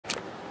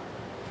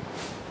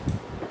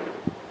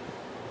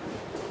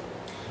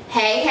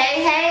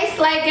Hey,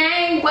 Slay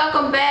Gang,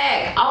 welcome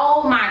back.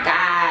 Oh my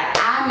God,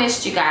 I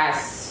missed you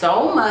guys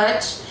so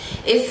much.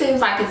 It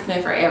seems like it's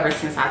been forever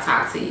since I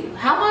talked to you.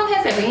 How long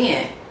has it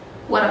been?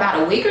 What,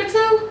 about a week or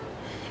two?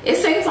 It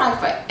seems like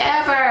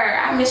forever.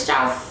 I missed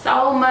y'all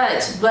so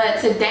much. But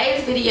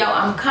today's video,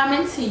 I'm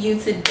coming to you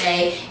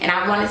today and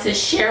I wanted to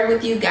share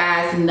with you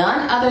guys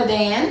none other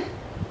than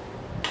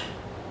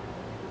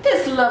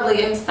this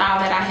lovely install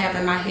that I have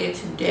in my head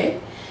today.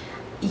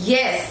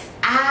 Yes,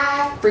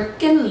 I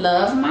freaking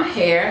love my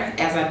hair,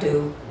 as I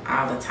do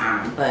all the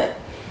time, but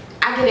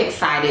I get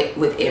excited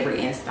with every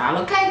install,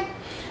 okay?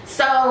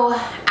 So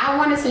I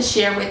wanted to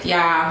share with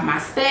y'all my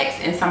specs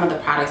and some of the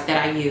products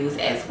that I use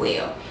as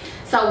well.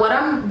 So what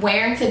I'm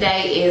wearing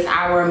today is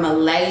our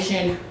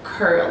Malaysian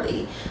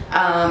Curly.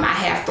 I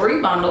have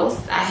 3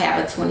 bundles. I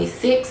have a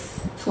 26,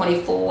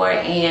 24,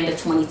 and a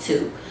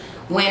 22.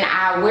 When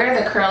I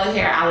wear the curly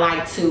hair, I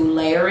like to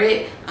layer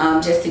it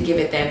just to give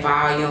it that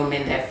volume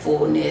and that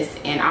fullness,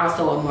 and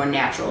also a more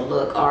natural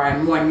look, or a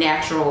more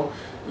natural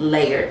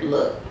layered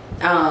look.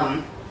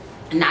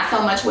 Not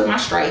so much with my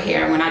straight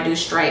hair. When I do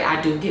straight,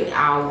 I do get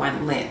all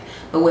one length,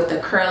 but with the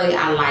curly,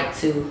 I like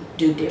to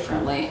do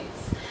different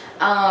lengths.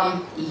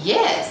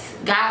 Yes,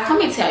 guys, let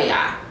me tell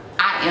y'all,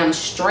 I am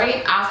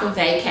straight off of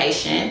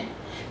vacation.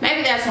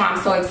 Maybe that's why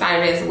I'm so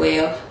excited as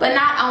well. But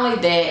not only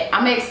that,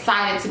 I'm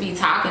excited to be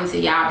talking to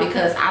y'all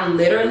because I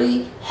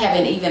literally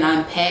haven't even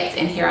unpacked,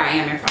 and here I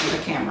am in front of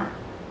the camera.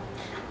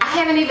 I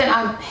haven't even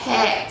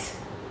unpacked,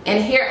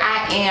 and here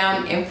I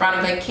am in front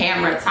of a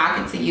camera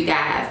talking to you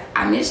guys.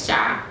 I missed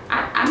y'all.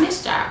 I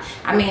missed y'all.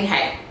 I mean,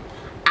 hey,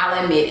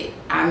 I'll admit it.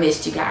 I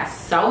missed you guys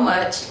so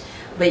much.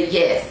 But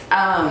yes,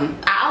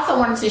 I also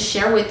wanted to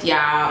share with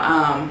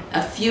y'all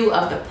a few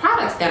of the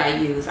products that I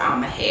use on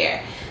the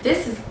hair.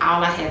 This is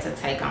all I had to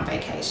take on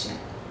vacation.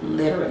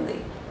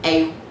 Literally,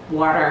 a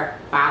water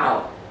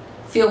bottle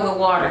filled with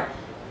water.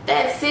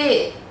 That's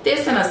it.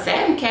 This and a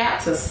satin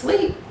cap to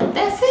sleep.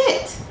 That's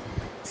it.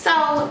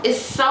 So it's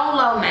so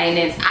low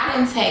maintenance. I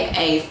didn't take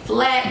a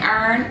flat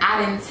iron.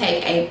 I didn't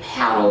take a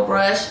paddle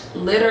brush.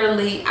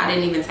 Literally, I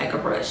didn't even take a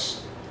brush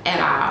at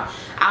all.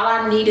 All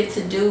I needed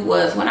to do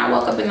was, when I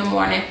woke up in the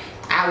morning,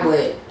 I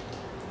would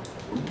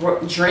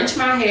drench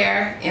my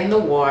hair in the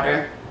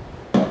water,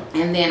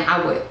 and then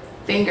I would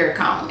finger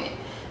comb it.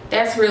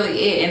 That's really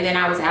it. And then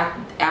I was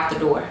out the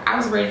door. I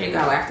was ready to go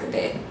after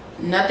that.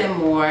 Nothing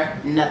more,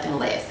 nothing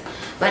less.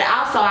 But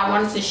also, I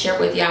wanted to share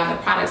with y'all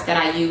the products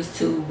that I use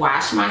to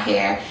wash my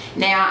hair.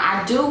 Now,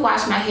 I do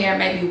wash my hair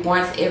maybe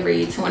once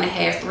every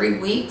 2.5, 3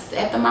 weeks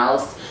at the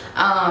most.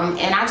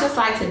 And I just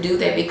like to do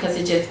that because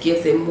it just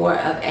gives it more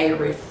of a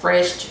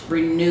refreshed,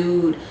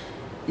 renewed,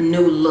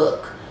 new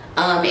look.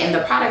 And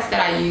the products that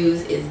I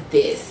use is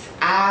this.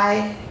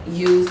 I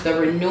use the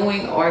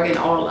Renewing Argan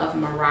Oil of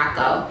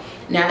Morocco.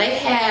 Now they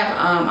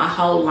have a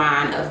whole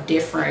line of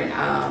different,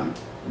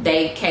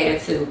 they cater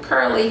to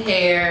curly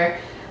hair,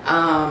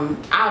 all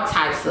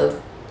types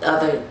of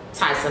other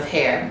types of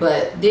hair,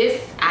 but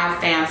this I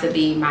found to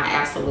be my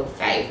absolute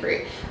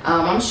favorite.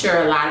 I'm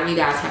sure a lot of you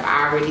guys have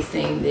already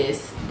seen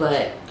this,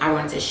 but I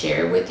wanted to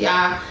share it with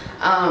y'all.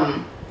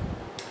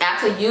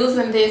 After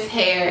using this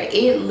hair,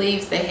 it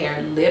leaves the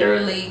hair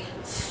literally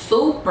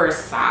super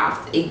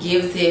soft. It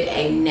gives it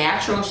a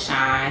natural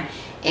shine,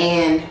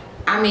 and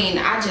I mean,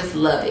 I just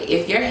love it.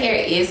 If your hair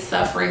is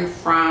suffering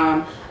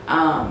from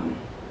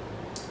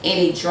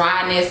any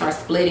dryness or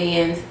split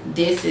ends,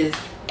 this is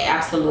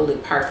absolutely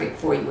perfect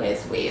for you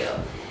as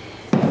well.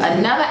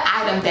 Another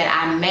item that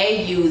I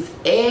may use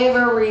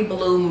every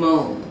blue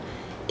moon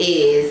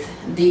is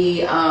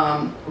the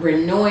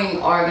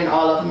Renewing Argan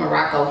Oil of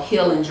Morocco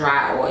Heal and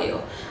Dry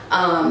Oil.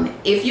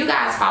 If you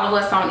guys follow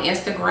us on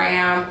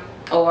Instagram,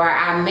 or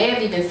I may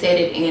have even said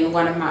it in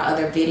one of my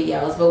other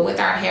videos, but with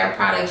our hair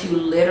products, you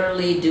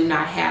literally do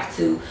not have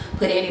to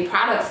put any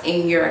products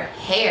in your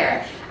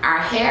hair. Our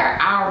hair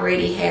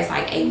already has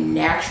like a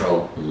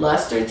natural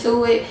luster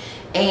to it,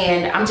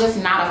 and I'm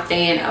just not a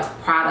fan of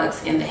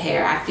products in the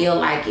hair. I feel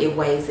like it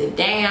weighs it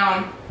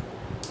down,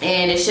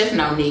 and it's just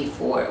no need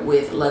for it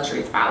with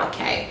Luxuries by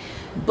Lakay.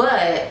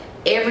 But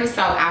every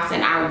so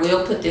often, I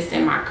will put this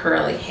in my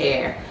curly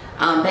hair.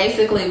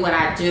 Basically what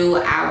I do,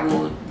 I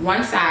will,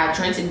 once I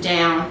drench it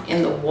down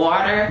in the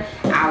water,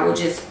 I will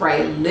just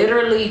spray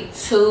literally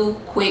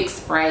 2 quick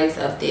sprays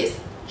of this.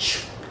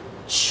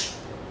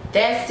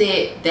 That's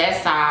it,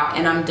 that's all,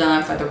 and I'm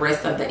done for the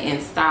rest of the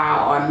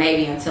install, or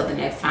maybe until the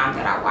next time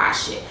that I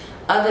wash it.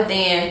 Other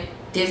than,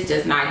 this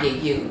does not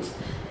get used.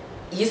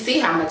 You see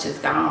how much is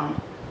gone.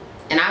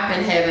 And I've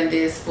been having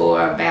this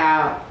for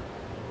about,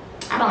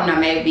 I don't know,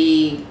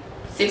 maybe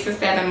 6 or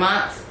 7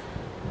 months.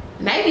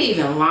 Maybe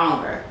even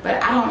longer,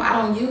 but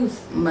I don't use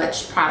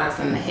much products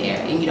in the hair,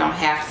 and you don't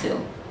have to.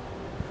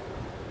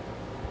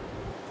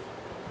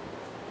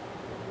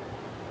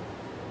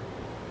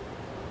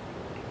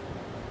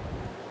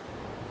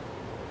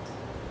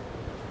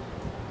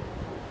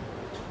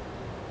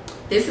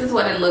 This is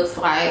what it looks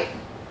like.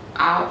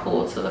 I'll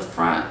pull to the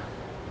front.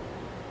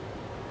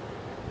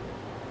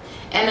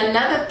 And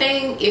another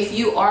thing, if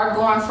you are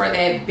going for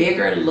that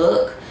bigger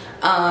look,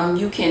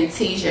 you can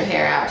tease your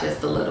hair out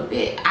just a little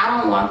bit. I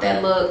don't want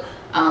that look,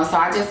 so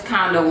I just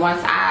kind of,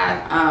 once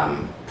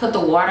I put the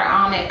water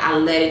on it, I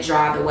let it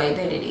dry the way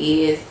that it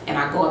is, and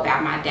I go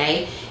about my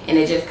day, and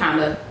it just kind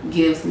of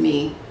gives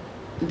me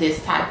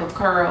this type of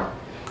curl.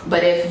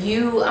 But if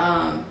you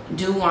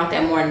do want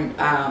that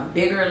more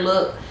bigger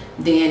look,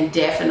 then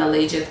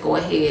definitely just go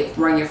ahead,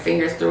 run your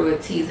fingers through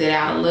it, tease it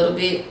out a little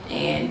bit,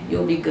 and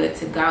you'll be good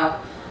to go.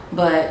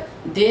 But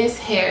this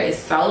hair is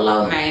so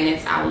low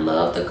maintenance. I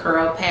love the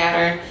curl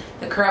pattern.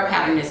 The curl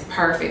pattern is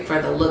perfect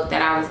for the look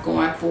that I was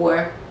going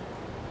for.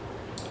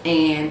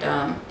 And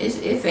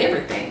it's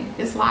everything.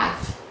 It's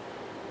life.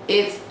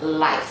 It's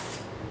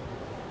life.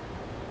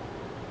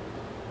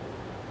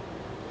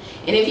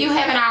 And if you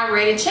haven't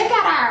already, check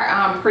out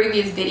our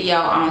previous video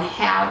on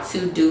how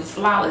to do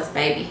flawless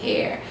baby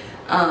hair.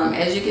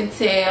 As you can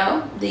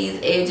tell, these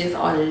edges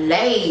are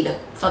laid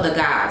for the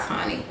gods,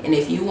 honey. And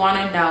if you want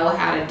to know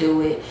how to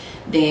do it,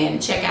 then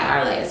check out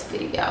our last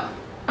video.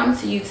 Come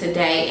to you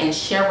today and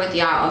share with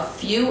y'all a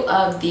few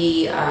of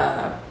the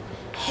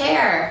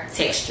hair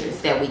textures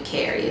that we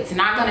carry. It's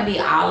not going to be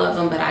all of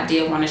them, but I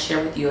did want to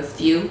share with you a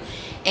few.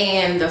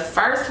 And the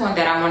first one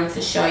that I wanted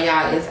to show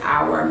y'all is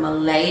our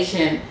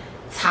Malaysian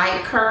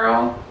tight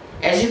curl.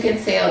 As you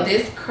can tell,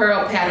 this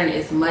curl pattern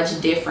is much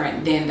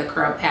different than the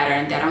curl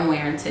pattern that I'm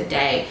wearing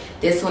today.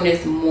 This one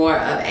is more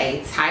of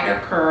a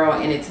tighter curl,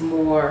 and it's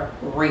more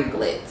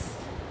ringlets.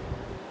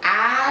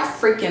 I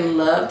freaking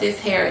love this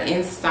hair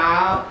in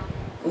style.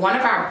 One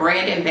of our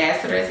brand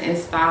ambassadors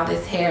installed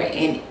this hair,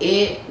 and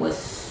it was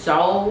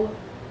so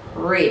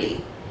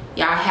pretty.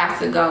 Y'all have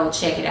to go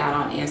check it out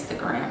on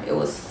Instagram. It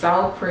was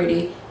so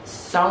pretty,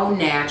 so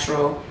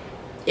natural.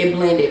 It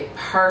blended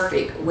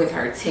perfect with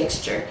her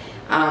texture.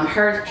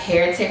 Her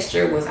hair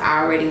texture was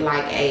already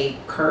like a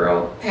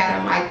curl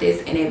pattern like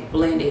this, and it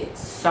blended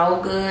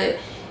so good.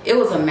 It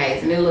was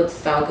amazing. It looked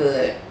so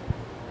good.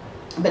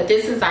 But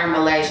this is our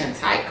Malaysian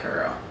tight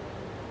curl.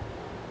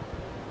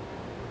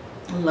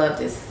 I love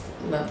this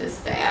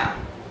style.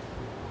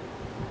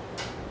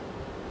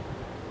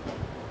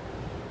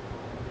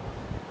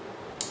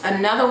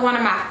 Another one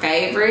of my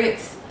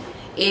favorites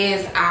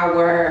is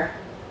our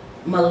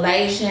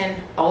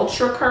Malaysian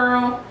ultra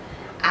curl.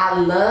 I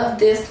love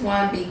this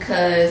one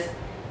because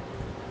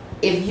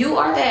if you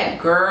are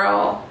that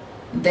girl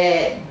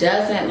that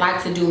doesn't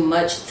like to do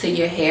much to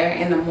your hair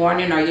in the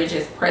morning, or you're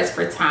just pressed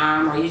for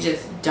time, or you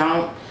just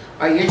don't,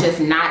 or you're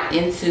just not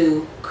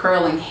into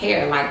curling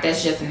hair, like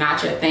that's just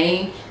not your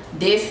thing,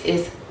 this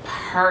is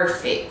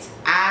perfect.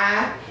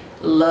 I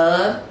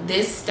love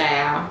this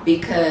style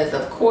because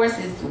of course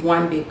it's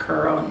one big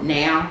curl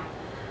now,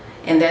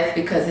 and that's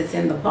because it's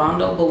in the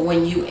bundle, but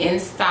when you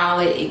install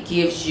it, it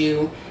gives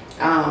you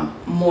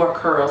more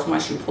curls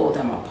once you pull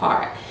them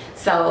apart.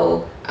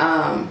 So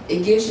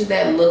it gives you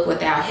that look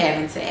without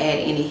having to add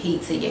any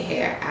heat to your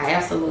hair. I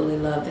absolutely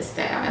love this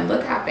style, and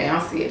look how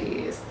bouncy it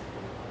is.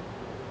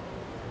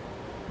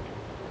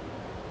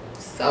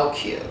 So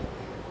cute.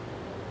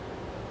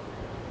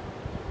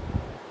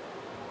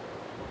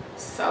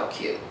 So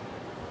cute.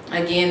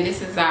 Again,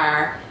 this is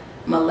our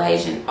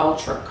Malaysian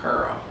ultra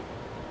curl.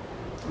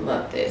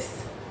 Love this.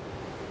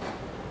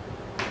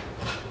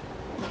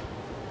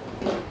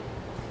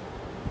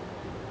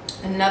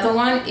 Another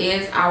one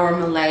is our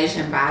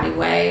Malaysian body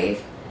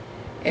wave.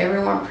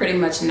 Everyone pretty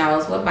much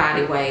knows what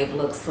body wave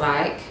looks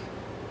like,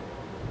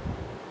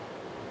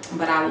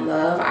 but I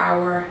love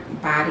our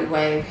body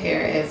wave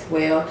hair as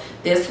well.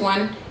 This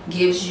one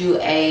gives you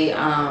a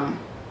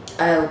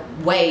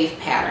wave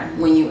pattern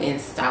when you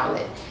install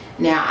it.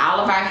 Now, all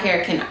of our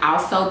hair can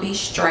also be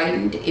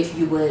straightened if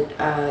you would,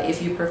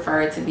 if you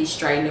prefer it to be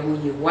straightened, and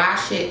when you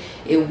wash it,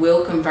 it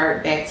will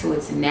convert back to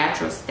its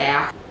natural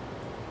style.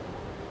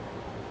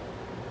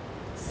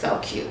 So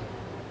cute.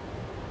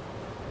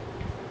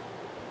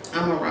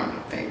 I'm gonna run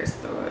my fingers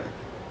through it.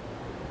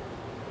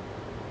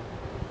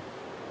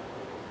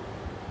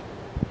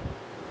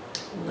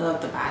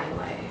 Love the body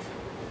wave.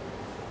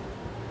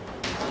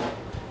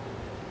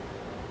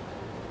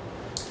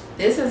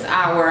 This is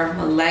our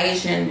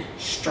Malaysian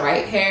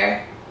straight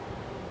hair.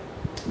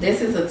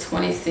 This is a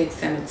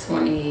 26 and a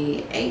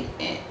 28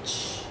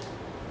 inch.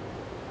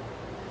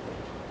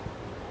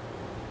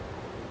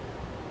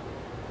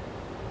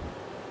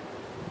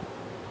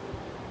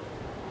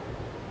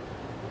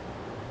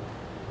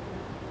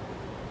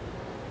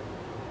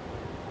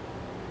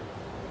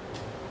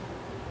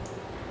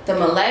 The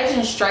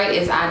Malaysian straight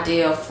is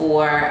ideal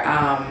for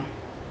a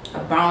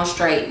bone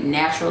straight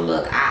natural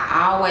look.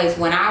 I always,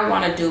 when I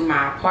want to do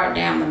my part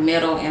down the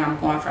middle and I'm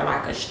going for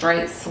like a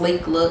straight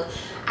sleek look,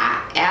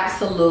 I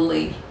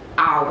absolutely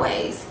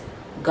always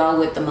go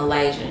with the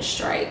Malaysian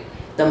straight.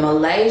 The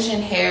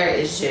Malaysian hair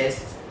is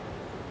just,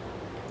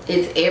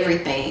 it's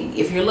everything.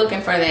 If you're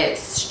looking for that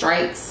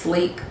straight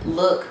sleek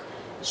look,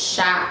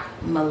 shop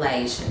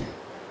Malaysian.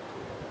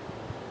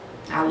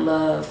 I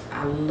love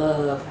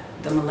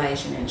the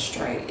Malaysian and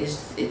straight.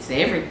 It's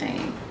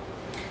everything.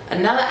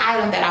 Another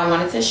item that I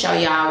wanted to show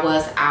y'all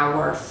was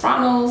our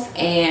frontals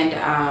and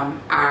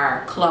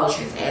our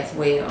closures as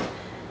well.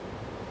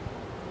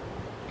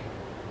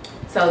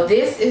 So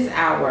this is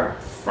our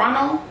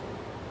frontal.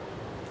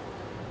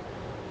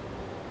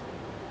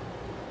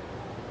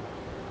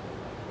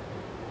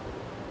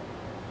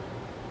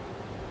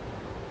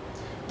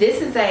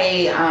 This is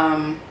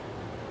a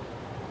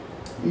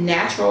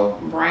natural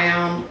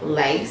brown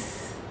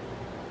lace.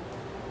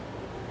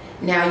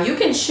 Now you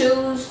can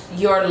choose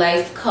your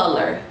lace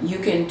color. You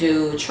can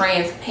do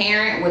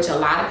transparent, which a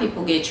lot of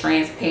people get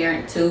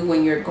transparent too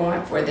when you're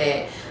going for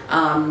that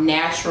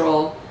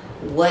natural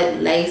what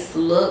lace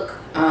look.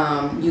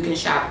 You can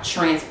shop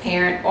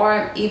transparent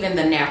or even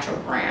the natural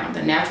brown.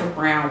 The natural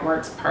brown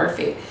works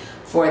perfect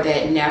for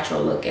that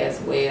natural look as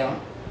well.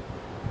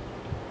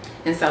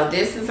 And so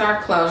this is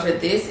our closure.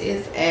 This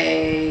is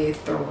a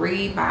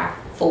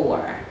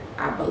 3x4,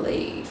 I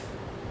believe.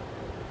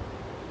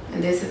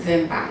 And this is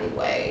in body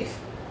wave.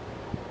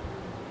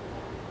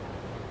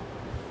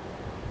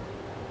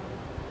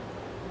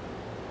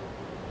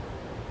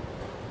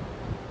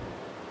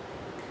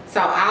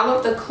 So all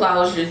of the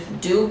closures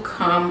do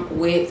come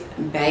with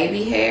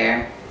baby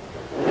hair.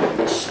 Let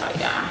me show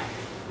y'all.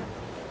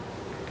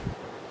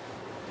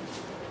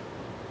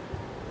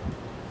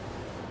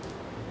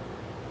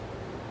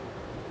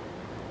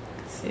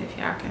 See if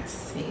y'all can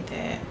see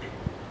that.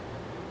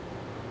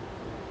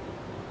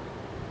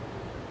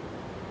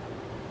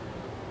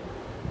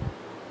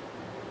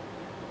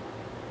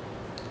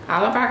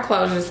 All of our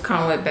closures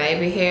come with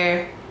baby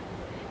hair.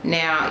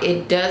 Now,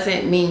 it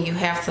doesn't mean you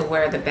have to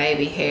wear the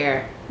baby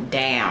hair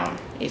down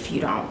if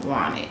you don't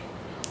want it.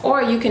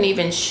 Or you can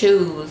even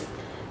choose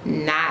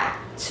not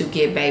to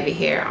get baby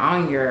hair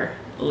on your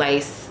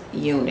lace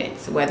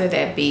units, whether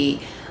that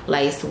be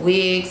lace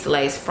wigs,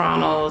 lace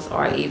frontals,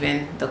 or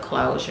even the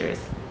closures.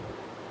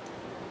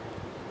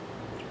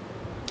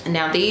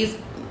 Now, these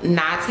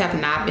knots have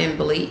not been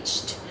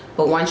bleached,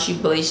 but once you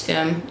bleach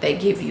them, they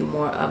give you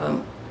more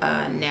of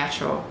a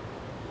natural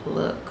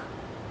look.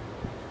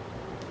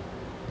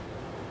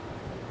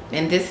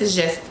 And this is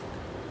just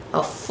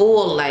a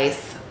full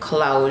lace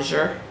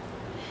closure.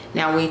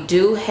 Now we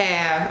do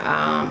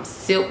have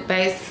silk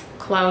based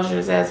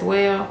closures as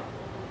well,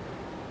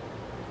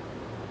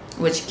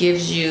 which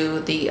gives you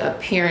the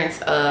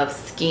appearance of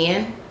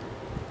skin.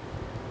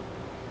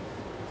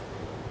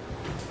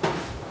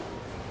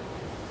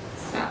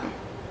 So,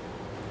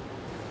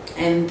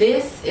 and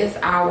this is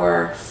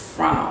our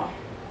frontal.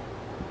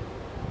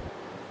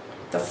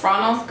 The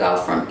frontals go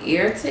from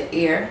ear to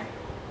ear.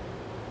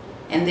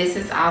 And this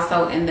is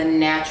also in the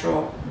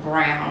natural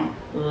brown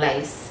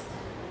lace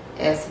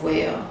as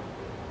well.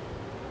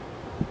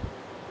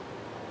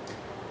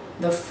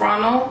 The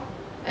frontal,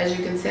 as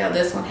you can tell,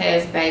 this one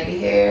has baby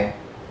hair.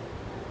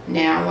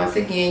 Now, once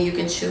again, you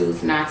can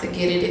choose not to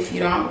get it if you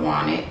don't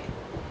want it.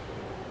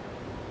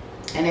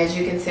 And as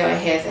you can tell,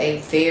 it has a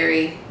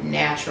very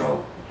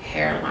natural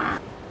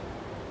hairline.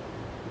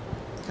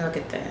 Look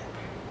at that.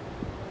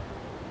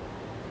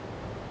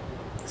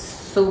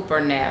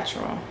 Super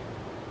natural.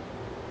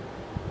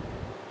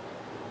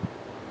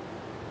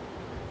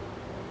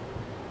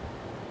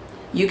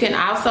 You can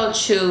also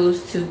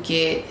choose to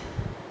get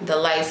the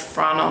lace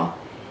frontal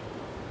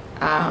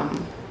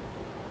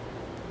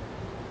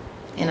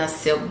in a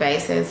silk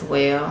base as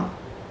well.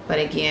 But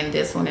again,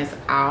 this one is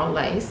all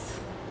lace.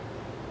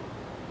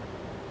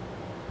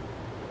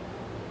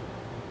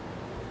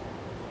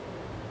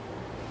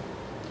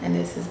 And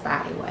this is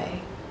body wave.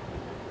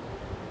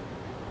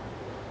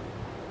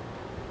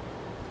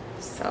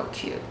 So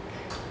cute.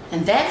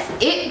 And that's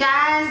it,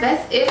 guys.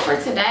 That's it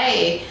for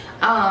today.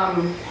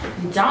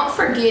 Don't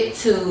forget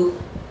to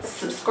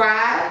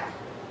subscribe.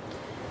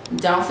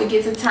 Don't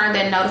forget to turn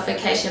that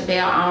notification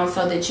bell on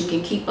so that you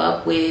can keep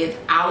up with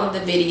all of the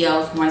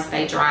videos once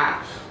they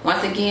drop.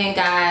 Once again,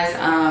 guys,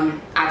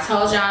 I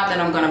told y'all that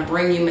I'm gonna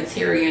bring you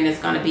material and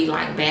it's gonna be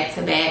like back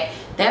to back.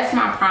 That's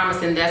my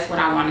promise, and that's what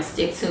I want to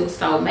stick to.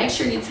 So make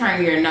sure you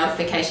turn your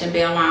notification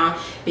bell on,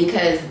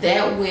 because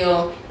that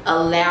will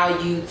allow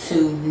you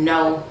to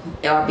know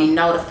or be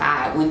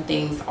notified when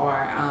things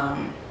are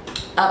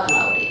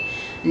uploaded.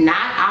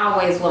 Not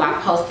always will I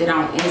post it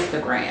on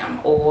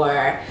Instagram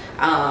or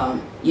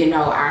you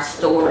know, our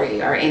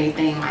story or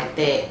anything like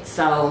that.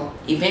 So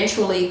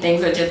eventually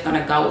things are just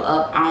gonna go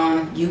up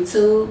on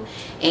YouTube,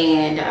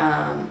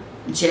 and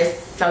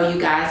just so you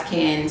guys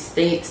can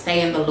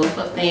stay in the loop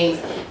of things,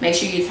 make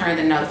sure you turn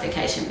the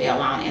notification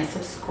bell on and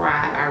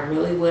subscribe. I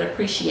really would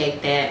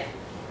appreciate that.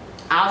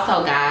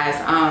 Also, guys,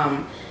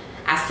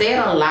 I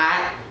said a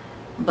lot,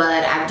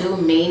 but I do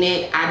mean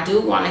it. I do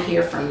want to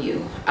hear from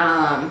you.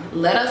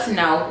 Let us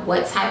know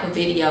what type of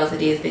videos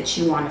it is that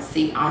you want to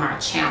see on our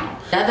channel.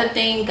 Another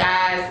thing,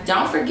 guys,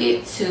 don't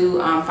forget to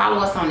follow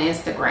us on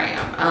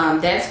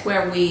Instagram. That's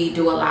where we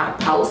do a lot of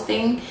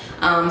posting.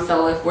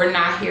 So if we're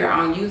not here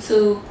on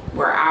YouTube,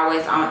 we're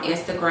always on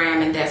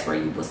Instagram, and that's where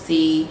you will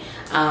see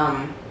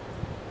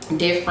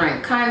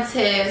different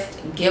contests,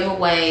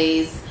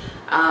 giveaways,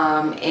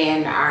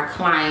 and our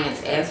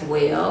clients as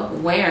well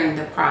wearing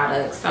the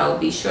product. So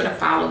be sure to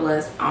follow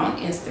us on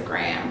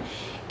Instagram.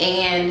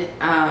 And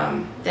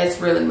that's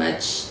really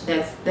much,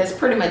 that's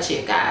pretty much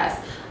it, guys.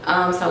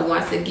 So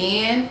once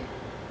again,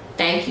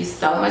 Thank you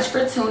so much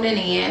for tuning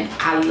in.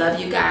 I love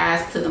you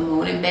guys to the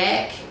moon and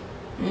back.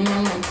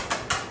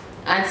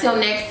 Until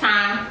next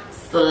time,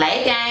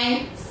 slay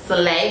gang,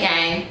 slay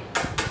gang.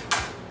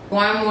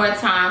 One more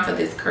time for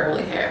this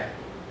curly hair.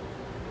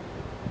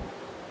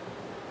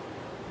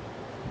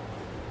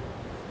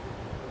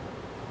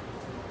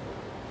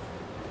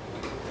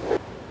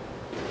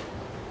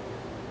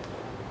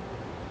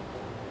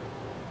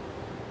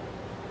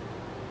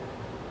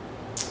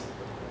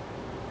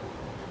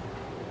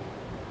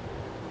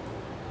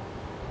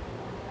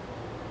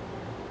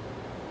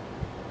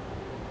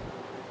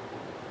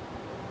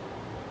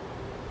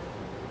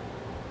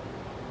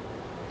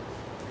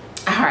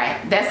 All right,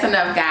 that's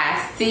enough,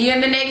 guys. See you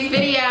in the next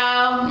video.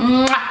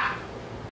 Mwah.